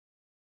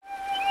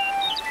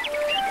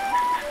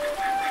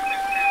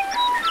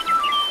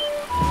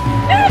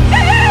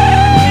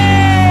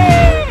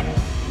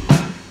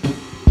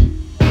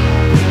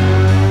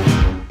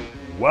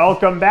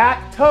Welcome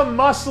back to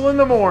Muscle in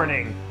the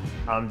Morning.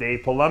 I'm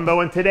Dave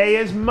Palumbo and today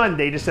is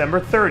Monday, December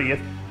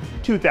 30th,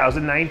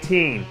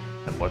 2019.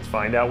 And let's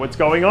find out what's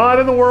going on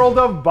in the world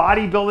of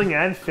bodybuilding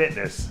and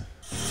fitness.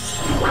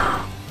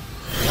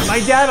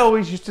 My dad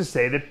always used to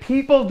say that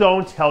people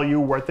don't tell you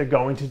what they're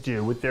going to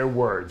do with their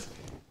words.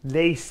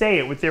 They say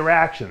it with their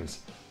actions.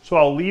 So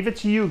I'll leave it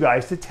to you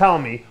guys to tell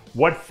me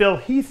what Phil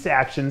Heath's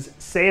actions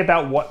say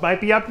about what might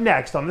be up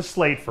next on the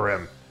slate for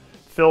him.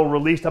 Phil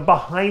released a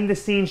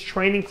behind-the-scenes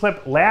training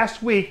clip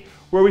last week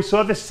where we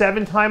saw the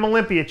 7-time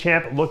Olympia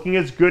champ looking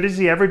as good as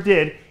he ever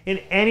did in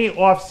any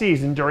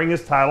off-season during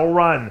his title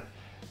run.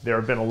 There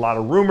have been a lot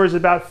of rumors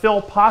about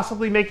Phil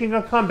possibly making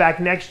a comeback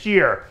next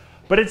year,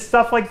 but it's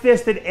stuff like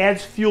this that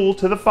adds fuel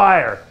to the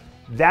fire.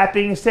 That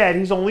being said,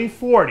 he's only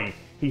 40,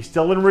 he's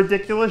still in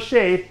ridiculous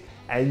shape,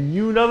 and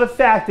you know the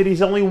fact that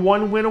he's only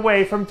one win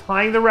away from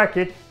tying the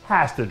record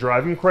has to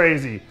drive him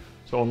crazy.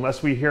 So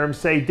unless we hear him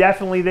say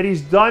definitely that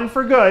he's done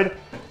for good,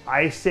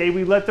 I say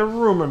we let the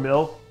rumor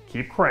mill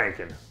keep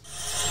cranking.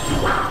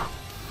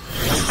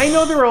 I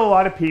know there are a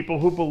lot of people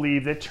who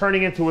believe that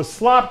turning into a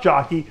slop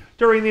jockey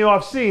during the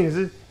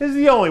off-season is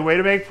the only way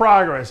to make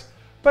progress,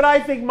 but I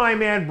think my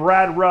man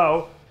Brad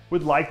Rowe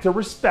would like to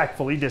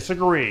respectfully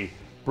disagree.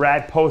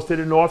 Brad posted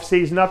an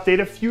off-season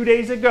update a few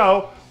days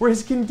ago where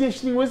his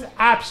conditioning was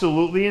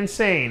absolutely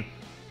insane.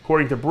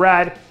 According to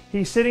Brad,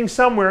 he's sitting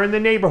somewhere in the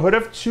neighborhood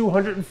of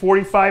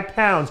 245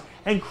 pounds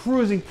and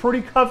cruising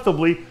pretty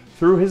comfortably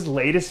through his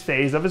latest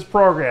phase of his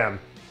program.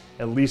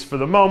 At least for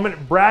the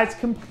moment, Brad's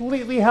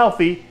completely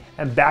healthy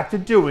and back to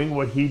doing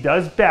what he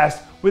does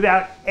best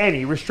without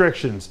any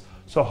restrictions.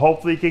 So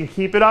hopefully he can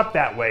keep it up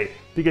that way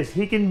because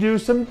he can do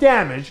some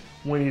damage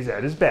when he's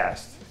at his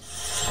best.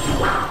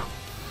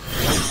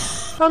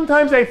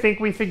 Sometimes I think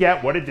we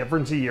forget what a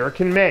difference a year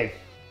can make.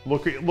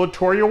 Look at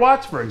Latorya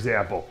Watts, for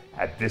example.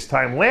 At this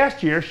time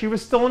last year, she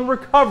was still in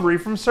recovery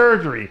from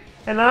surgery,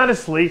 and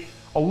honestly,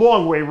 a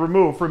long way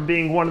removed from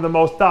being one of the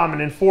most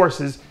dominant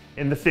forces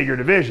in the figure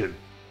division.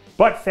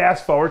 But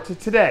fast forward to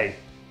today.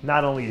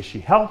 Not only is she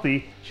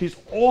healthy, she's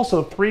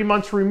also 3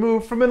 months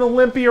removed from an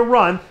Olympia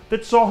run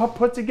that saw her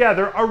put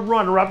together a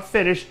runner-up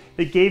finish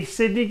that gave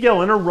Sydney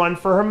Gillen a run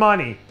for her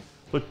money.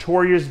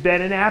 Latorya's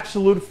been an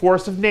absolute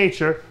force of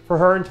nature for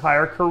her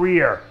entire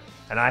career,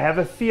 and I have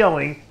a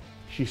feeling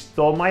she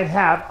still might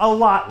have a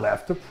lot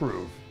left to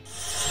prove.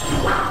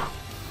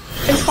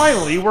 And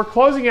finally, we're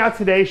closing out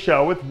today's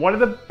show with one of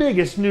the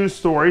biggest news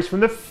stories from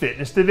the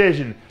fitness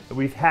division that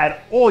we've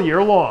had all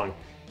year long.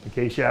 In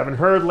case you haven't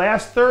heard,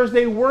 last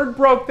Thursday word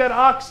broke that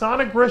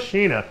Oksana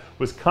Grishina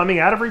was coming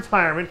out of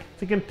retirement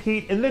to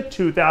compete in the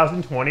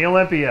 2020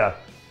 Olympia.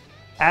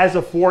 As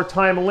a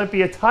 4-time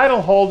Olympia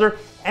title holder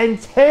and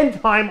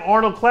 10-time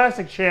Arnold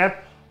Classic champ,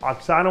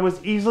 Oksana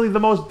was easily the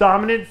most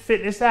dominant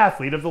fitness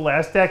athlete of the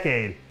last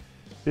decade.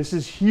 This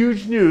is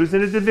huge news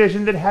in a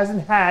division that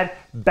hasn't had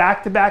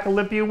back-to-back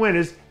Olympia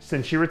winners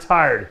since she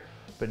retired.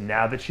 But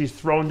now that she's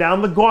thrown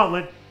down the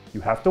gauntlet,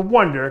 you have to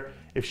wonder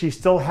if she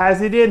still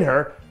has it in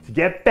her to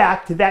get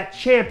back to that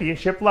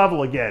championship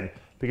level again,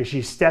 because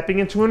she's stepping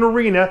into an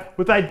arena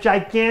with a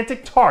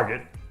gigantic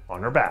target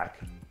on her back.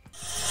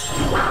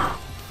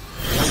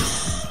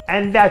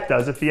 And that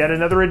does it for yet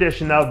another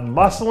edition of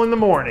Muscle in the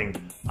Morning.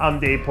 I'm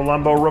Dave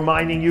Palumbo,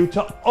 reminding you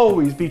to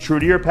always be true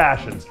to your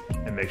passions,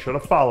 and make sure to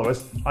follow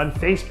us on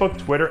Facebook,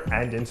 Twitter,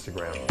 and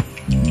Instagram.